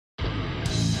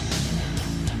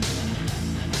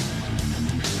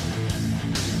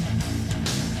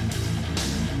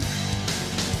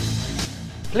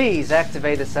Please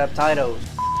activate the subtitles.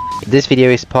 This video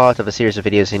is part of a series of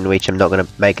videos in which I'm not going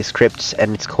to make a script,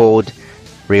 and it's called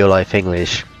Real Life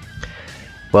English.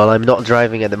 Well, I'm not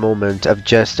driving at the moment. I've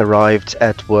just arrived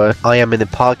at work. I am in the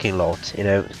parking lot, you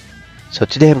know. So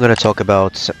today I'm going to talk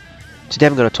about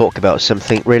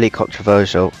something really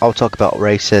controversial. I'll talk about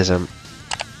racism.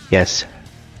 Yes,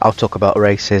 I'll talk about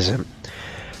racism.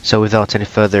 So without any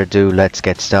further ado, let's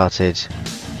get started.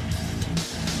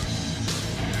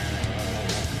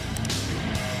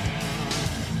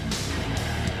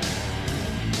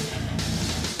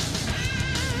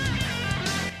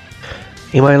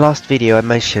 In my last video I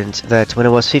mentioned that when I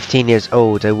was 15 years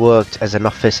old I worked as an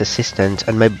office assistant,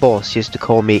 and my boss used to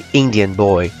call me Indian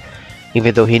boy,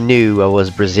 even though he knew I was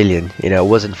Brazilian, you know, I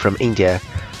wasn't from India.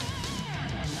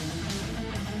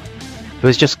 He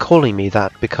was just calling me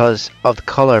that because of the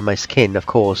color of my skin, of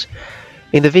course.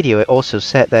 In the video I also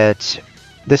said that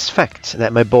this fact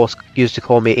that my boss used to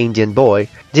call me Indian boy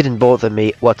didn't bother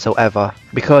me whatsoever,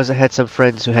 because I had some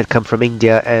friends who had come from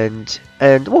India, and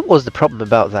what was the problem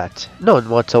about that? None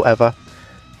whatsoever.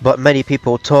 But many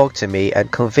people talked to me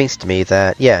and convinced me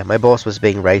that, yeah, my boss was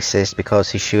being racist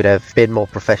because he should have been more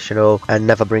professional and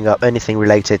never bring up anything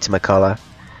related to my color.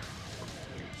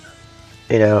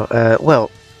 You know, well,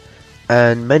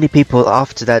 and many people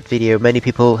after that video, many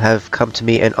people have come to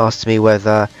me and asked me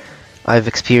whether I've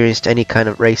experienced any kind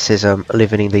of racism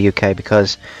living in the UK,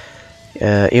 because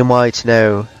you might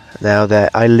know now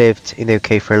that I lived in the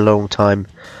UK for a long time,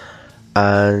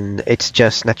 and it's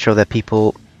just natural that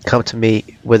people come to me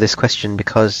with this question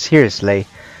because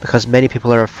many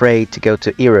people are afraid to go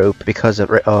to Europe because of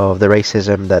the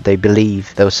racism that they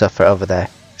believe they'll suffer over there.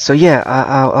 So yeah,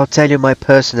 I'll tell you my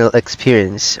personal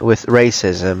experience with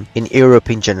racism in Europe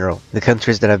in general, the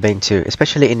countries that I've been to,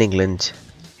 especially in England.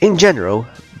 In general,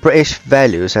 British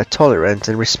values are tolerant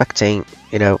and respecting,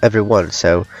 you know, everyone,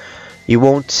 so you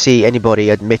won't see anybody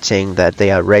admitting that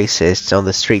they are racists on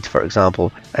the street, for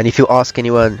example. And if you ask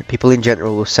anyone, people in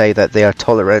general will say that they are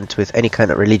tolerant with any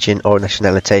kind of religion or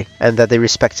nationality, and that they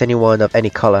respect anyone of any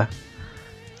color.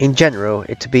 In general,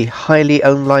 it would be highly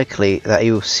unlikely that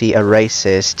you'll see a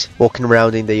racist walking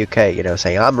around in the UK, you know,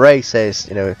 saying, I'm racist,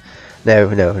 you know.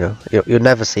 No, you'll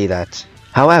never see that.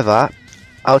 However,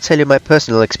 I'll tell you my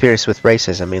personal experience with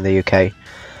racism in the UK.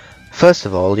 First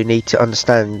of all, you need to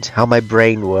understand how my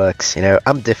brain works, you know,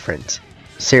 I'm different.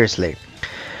 Seriously.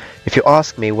 If you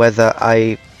ask me whether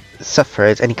I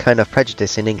suffered any kind of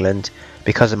prejudice in England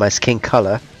because of my skin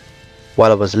colour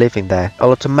while I was living there,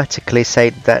 I'll automatically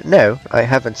say that no, I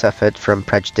haven't suffered from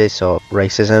prejudice or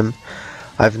racism.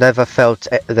 I've never felt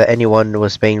that anyone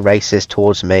was being racist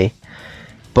towards me.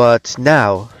 But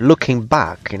now, looking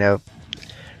back, you know,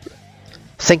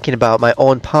 thinking about my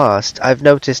own past, I've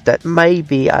noticed that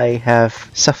maybe I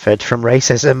have suffered from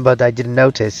racism, but I didn't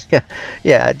notice.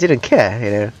 Yeah, I didn't care,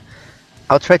 you know.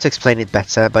 I'll try to explain it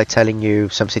better by telling you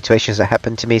some situations that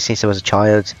happened to me since I was a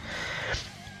child.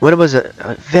 When I was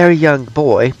a very young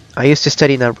boy, I used to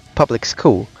study in a public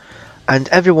school, and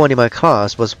everyone in my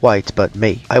class was white but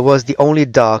me. I was the only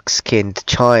dark-skinned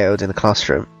child in the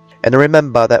classroom. And I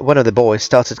remember that one of the boys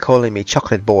started calling me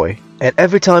Chocolate Boy. And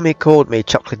every time he called me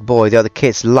Chocolate Boy, the other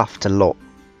kids laughed a lot.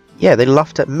 Yeah, they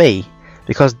laughed at me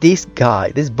because this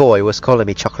boy was calling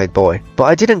me Chocolate Boy. But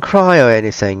I didn't cry or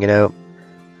anything, you know.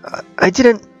 I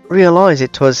didn't realize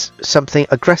it was something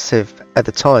aggressive at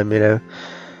the time, you know.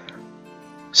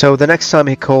 So the next time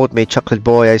he called me Chocolate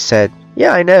Boy, I said,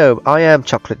 yeah, I know, I am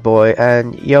Chocolate Boy,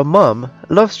 and your mum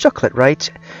loves chocolate,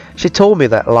 right? She told me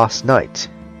that last night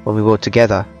when we were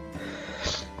together.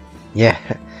 Yeah,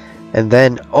 and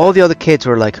then all the other kids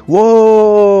were like,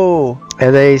 whoa,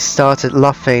 and they started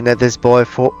laughing at this boy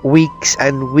for weeks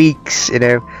and weeks, you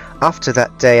know. After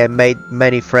that day I made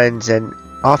many friends, and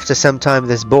after some time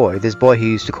this boy who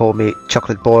used to call me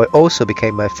Chocolate Boy also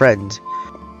became my friend.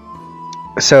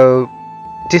 So,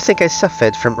 do you think I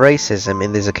suffered from racism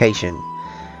in this occasion?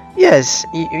 Yes,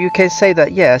 you can say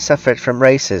that, yeah, I suffered from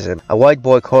racism. A white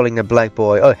boy calling a black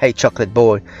boy, oh hey Chocolate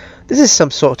Boy. This is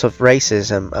some sort of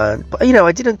racism, but you know,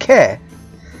 I didn't care,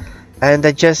 and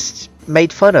I just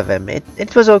made fun of him.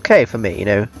 It was okay for me, you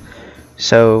know.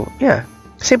 So yeah,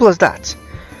 simple as that.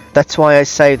 That's why I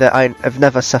say that I've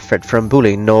never suffered from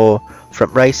bullying nor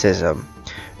from racism,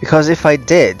 because if I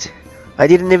did, I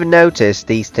didn't even notice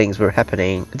these things were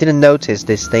happening. I didn't notice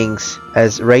these things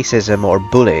as racism or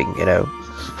bullying, you know.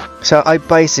 So I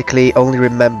basically only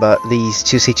remember these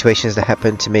two situations that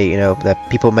happened to me, you know, that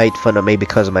people made fun of me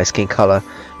because of my skin color.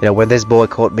 You know, when this boy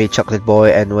called me chocolate boy,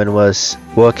 and when I was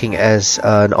working as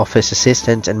an office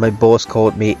assistant and my boss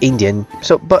called me Indian.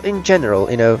 So, but in general,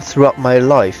 you know, throughout my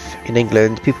life in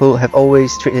England, people have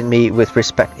always treated me with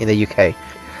respect in the UK.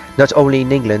 Not only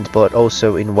in England, but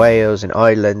also in Wales and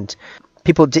Ireland.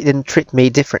 People didn't treat me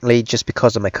differently just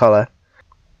because of my color.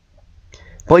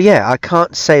 But yeah, I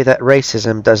can't say that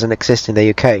racism doesn't exist in the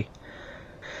UK.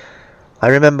 I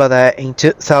remember that in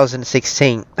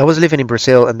 2016, I was living in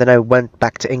Brazil, and then I went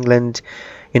back to England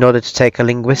in order to take a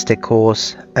linguistic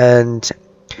course. And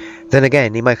then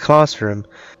again, in my classroom,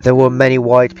 there were many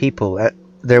white people.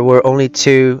 There were only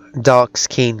two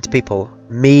dark-skinned people,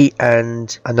 me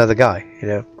and another guy, you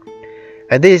know.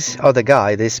 And this other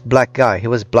guy, this black guy, he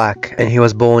was black and he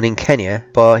was born in Kenya,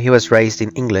 but he was raised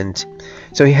in England.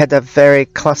 So he had a very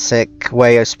classic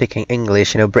way of speaking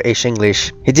English, you know, British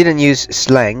English. He didn't use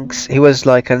slangs. He was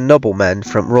like a nobleman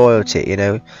from royalty, you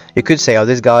know. You could say, oh,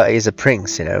 this guy is a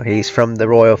prince, you know. He's from the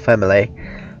royal family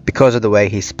because of the way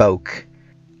he spoke.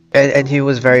 And he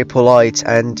was very polite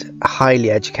and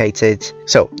highly educated.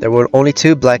 So there were only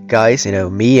two black guys, you know,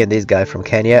 me and this guy from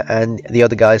Kenya, and the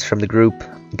other guys from the group,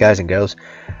 guys and girls,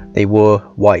 they were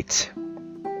white.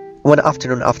 One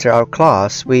afternoon after our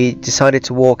class, we decided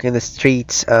to walk in the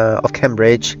streets of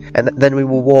Cambridge, and then we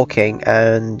were walking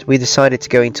and we decided to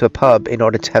go into a pub in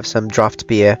order to have some draft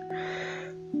beer.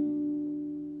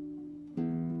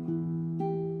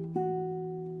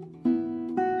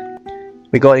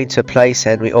 We got into a place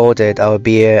and we ordered our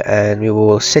beer, and we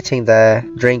were sitting there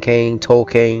drinking,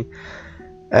 talking,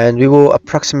 and we were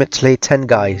approximately 10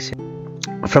 guys.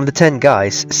 From the 10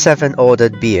 guys, 7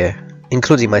 ordered beer,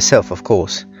 including myself, of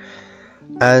course.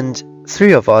 And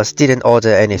 3 of us didn't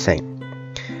order anything.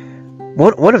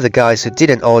 One of the guys who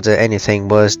didn't order anything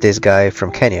was this guy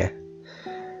from Kenya.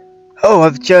 Oh,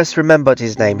 I've just remembered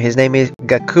his name. His name is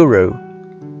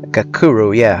Gakuru.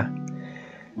 Gakuru, yeah.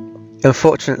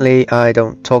 Unfortunately, I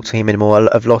don't talk to him anymore.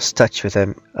 I've lost touch with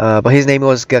him. But his name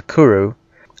was Gakuru.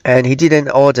 And he didn't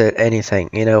order anything,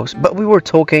 you know. But we were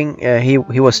talking, he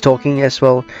was talking as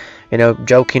well, you know,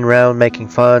 joking around, making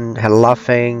fun,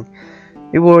 laughing.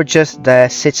 We were just there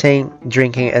sitting,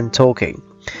 drinking and talking.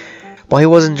 But he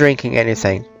wasn't drinking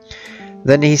anything.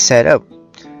 Then he said, oh,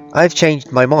 I've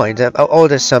changed my mind. I'll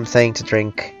order something to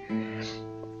drink.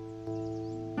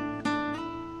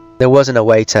 There wasn't a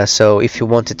waiter, so if you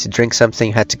wanted to drink something,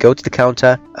 you had to go to the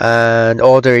counter and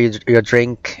order your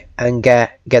drink and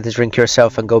get the drink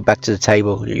yourself and go back to the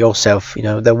table yourself. You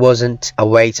know, there wasn't a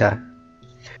waiter.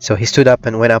 So he stood up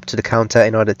and went up to the counter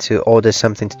in order to order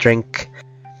something to drink.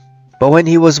 But when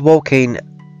he was walking,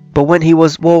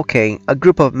 a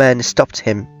group of men stopped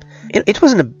him. It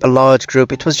wasn't a large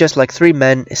group. It was just like 3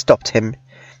 men stopped him.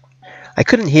 I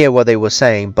couldn't hear what they were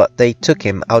saying, but they took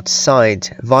him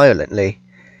outside violently.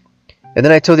 And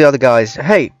then I told the other guys,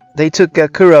 hey, they took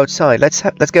Kuro outside, let's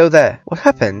go there. What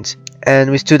happened?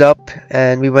 And we stood up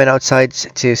and we went outside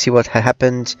to see what had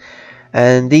happened.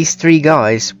 And these 3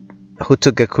 guys who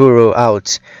took Gakuru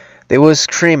out, they were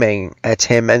screaming at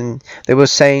him, and they were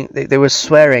saying, they were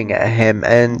swearing at him,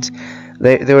 and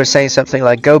they were saying something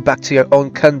like, go back to your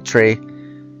own country.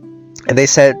 And they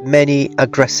said many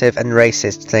aggressive and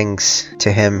racist things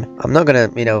to him. I'm not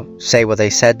gonna, you know, say what they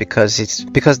said because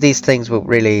these things were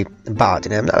really bad.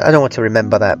 You know, I don't want to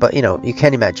remember that, but you know, you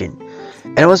can imagine.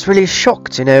 And I was really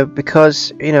shocked, you know,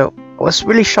 because you know, I was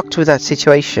really shocked with that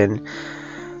situation.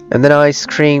 And then I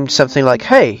screamed something like,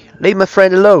 "Hey, leave my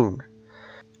friend alone!"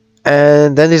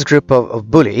 And then this group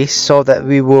of bullies saw that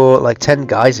we were like 10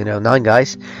 guys, you know, 9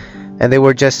 guys, and they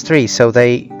were just 3, so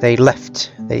they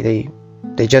left.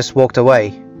 They just walked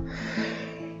away.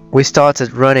 We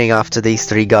started running after these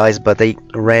 3 guys, but they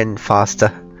ran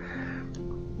faster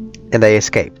and they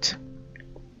escaped.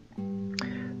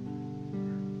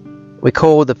 We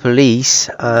called the police,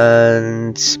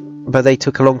 but they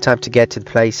took a long time to get to the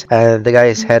place, and the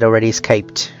guys had already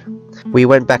escaped. We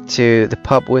went back to the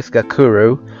pub with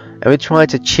Gakuru and we tried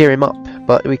to cheer him up,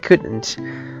 but we couldn't,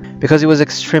 because he was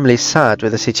extremely sad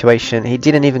with the situation. He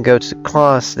didn't even go to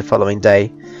class the following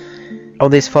day. On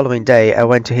this following day, I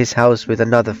went to his house with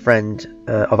another friend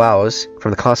of ours from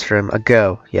the classroom, a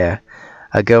girl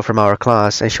from our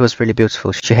class, and she was really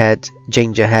beautiful. She had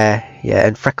ginger hair,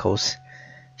 and freckles.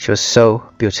 She was so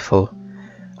beautiful.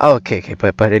 Oh, okay,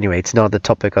 but anyway, it's not the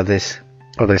topic of this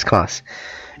class.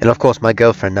 And of course, my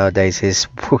girlfriend nowadays is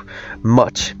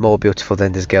much more beautiful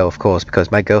than this girl, of course,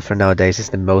 because my girlfriend nowadays is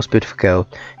the most beautiful girl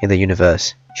in the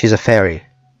universe. She's a fairy.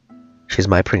 She's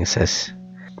my princess.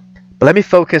 But let me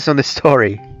focus on the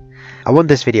story. I I want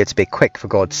this video to be quick, for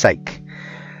God's sake.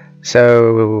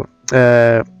 So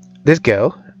this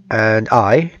girl and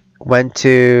I went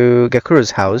to Gakuru's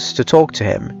house to talk to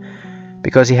him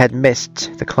because he had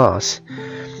missed the class,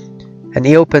 and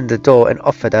he opened the door and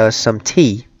offered us some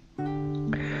tea.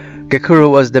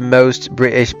 Gakuru was the most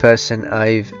British person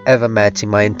I've ever met in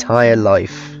my entire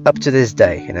life, up to this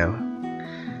day, you know.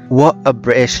 What a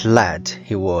British lad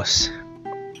he was.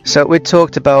 So we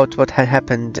talked about what had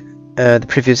happened the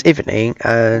previous evening,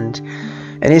 and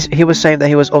he was saying that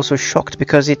he was also shocked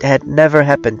because it had never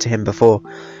happened to him before.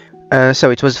 So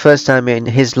it was the first time in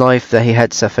his life that he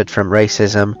had suffered from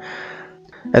racism.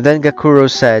 And then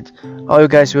Gakuru said, "Oh, you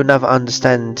guys will never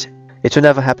understand. It will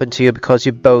never happen to you because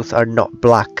you both are not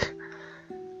black."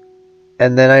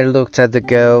 And then I looked at the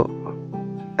girl,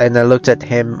 and I looked at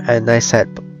him, and I said,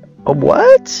 "Oh,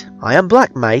 what? I am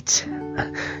black, mate.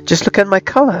 Just look at my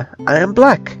color. I am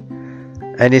black."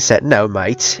 And he said, "No,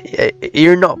 mate,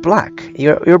 you're not black.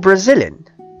 You're Brazilian."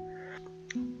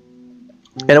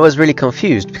 And I was really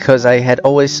confused because I had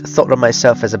always thought of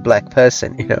myself as a black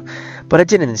person, you know. But I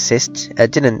didn't insist. I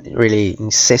didn't really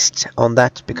insist on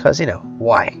that because, you know,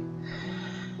 why?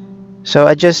 So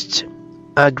I just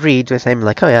agreed with him,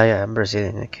 like, "Oh yeah, I'm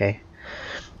Brazilian, okay."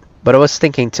 But I was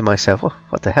thinking to myself, "Oh,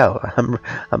 what the hell?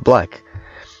 I'm black."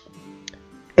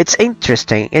 It's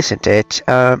interesting, isn't it?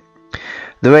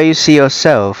 The way you see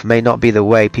yourself may not be the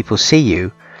way people see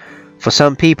you. For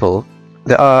some people,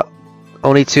 there are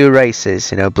only two races,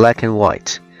 you know, black and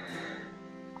white.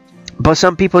 But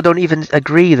some people don't even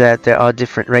agree that there are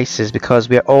different races because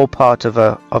we are all part of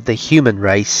the human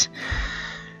race.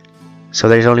 So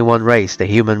there's only one race, the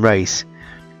human race.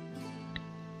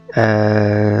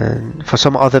 For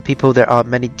some other people, there are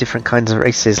many different kinds of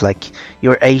races. Like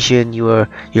you're Asian, you're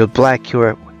black,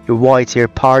 you're white, you're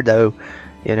Pardo,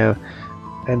 you know,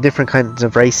 and different kinds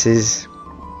of races.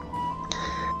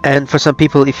 And for some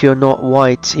people, if you're not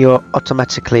white, you're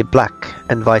automatically black,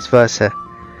 and vice versa.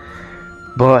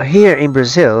 But here in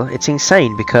Brazil, it's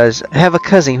insane because I have a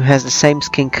cousin who has the same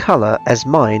skin color as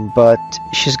mine, but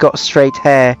she's got straight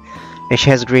hair and she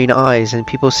has green eyes, and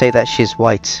people say that she's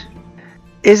white.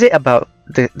 Is it about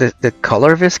the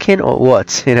color of your skin or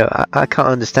what? You know, I can't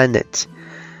understand it.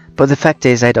 But the fact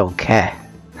is, I don't care.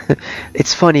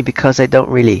 It's funny because I don't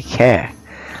really care.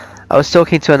 I was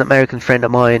talking to an American friend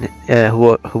of mine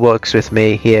who works with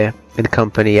me here in the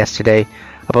company yesterday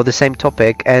about the same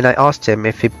topic, and I asked him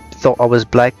if he thought I was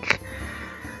black,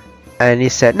 and he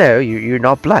said, "No, you're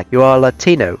not black, you are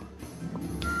Latino."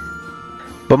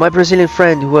 But my Brazilian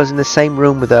friend who was in the same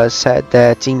room with us said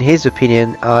that in his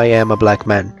opinion I am a black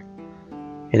man.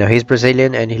 You know, he's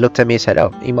Brazilian, and he looked at me and said,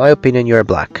 "Oh, in my opinion you're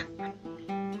black."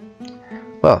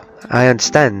 Well, I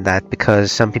understand that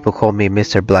because some people call me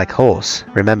Mr. Black Horse,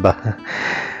 remember?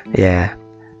 Yeah,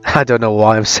 I don't know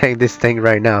why I'm saying this thing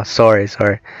right now, sorry.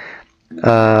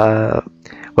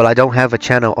 Well, I don't have a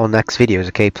channel on X videos,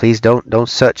 okay? Please don't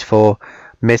search for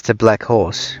Mr. Black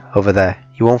Horse over there.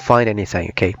 You won't find anything,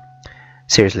 okay?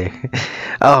 Seriously.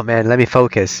 Oh man, let me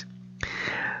focus.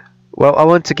 Well, I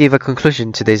want to give a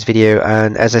conclusion to this video,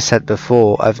 and as I said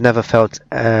before, I've never felt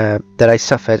that I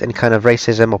suffered any kind of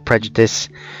racism or prejudice.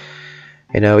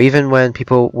 You know, even when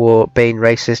people were being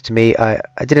racist to me, I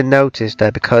didn't notice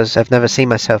that because I've never seen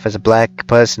myself as a black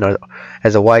person or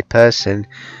as a white person.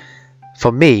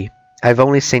 For me, I've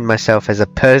only seen myself as a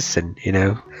person, you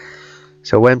know.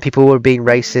 So when people were being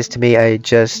racist to me, I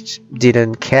just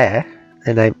didn't care,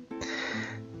 and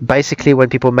basically, when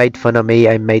people made fun of me,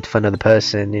 I made fun of the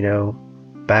person, you know,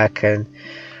 back. And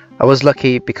I was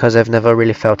lucky because I've never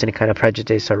really felt any kind of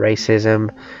prejudice or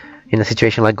racism in a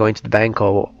situation like going to the bank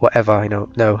or whatever, you know.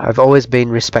 No, I've always been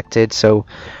respected, so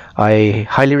I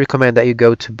highly recommend that you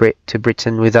go to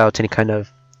Britain without any kind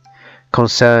of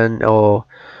concern, or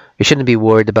you shouldn't be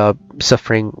worried about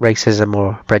suffering racism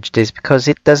or prejudice because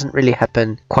it doesn't really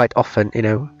happen quite often, you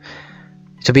know.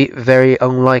 To be very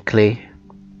unlikely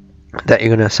that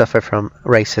you're gonna suffer from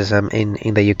racism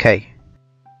in the UK.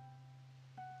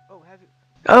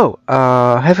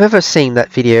 Have you ever seen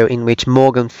that video in which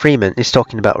Morgan Freeman is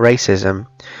talking about racism?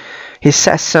 He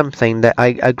says something that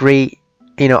I agree,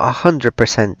 you know,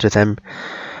 100% with him.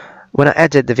 When I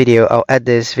edit the video, I'll add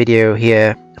this video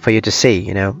here for you to see,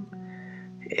 you know.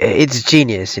 It's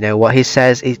genius, you know, what he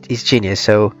says is genius,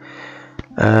 so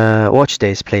watch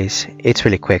this please, it's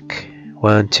really quick.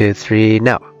 1, 2, 3,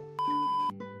 now.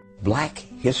 Black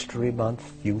History Month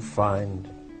you find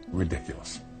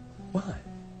ridiculous. why?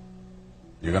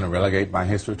 You're going to relegate my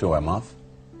history to a month?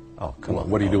 Oh, come on.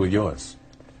 What do you do with yours?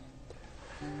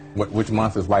 Which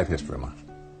month is White History Month?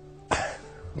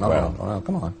 No, Well,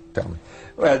 come on, tell me.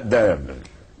 Well,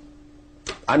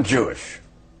 I'm Jewish.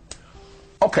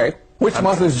 Okay. Which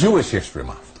month is Jewish History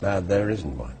Month? There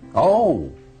isn't one.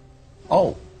 Oh.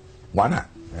 Oh. Why not?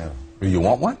 Yeah. Do you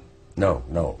want one? No.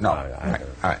 No.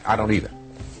 I don't either.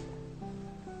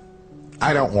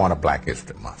 I don't want a Black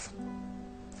History Month.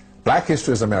 Black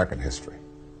history is American history.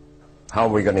 How are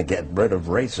we going to get rid of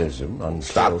racism until...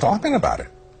 Stop talking about it.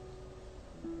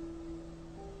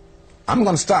 I'm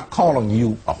going to stop calling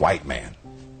you a white man.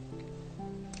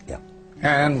 Yeah.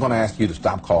 And I'm going to ask you to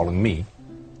stop calling me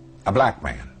a black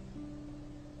man.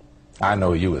 I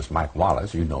know you as Mike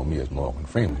Wallace. You know me as Morgan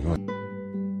Freeman.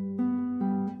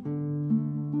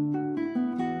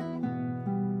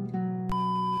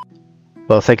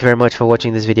 Well, thank you very much for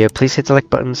watching this video. Please hit the like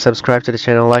button, subscribe to the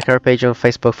channel, like our page on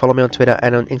Facebook, follow me on Twitter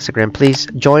and on Instagram. Please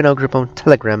join our group on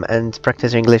Telegram and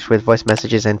practice your English with voice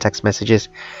messages and text messages.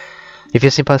 If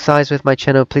you sympathize with my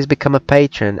channel, please become a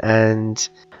patron and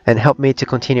help me to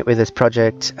continue with this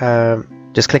project.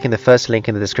 Just click in the first link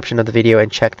in the description of the video and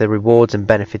check the rewards and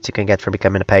benefits you can get from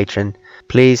becoming a patron.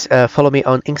 Please follow me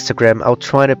on Instagram. I'll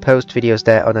try to post videos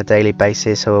there on a daily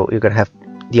basis, so you're going to have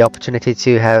the opportunity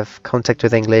to have contact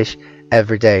with English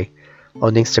every day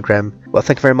on Instagram. Well,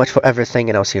 thank you very much for everything,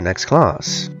 and I'll see you next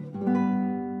class.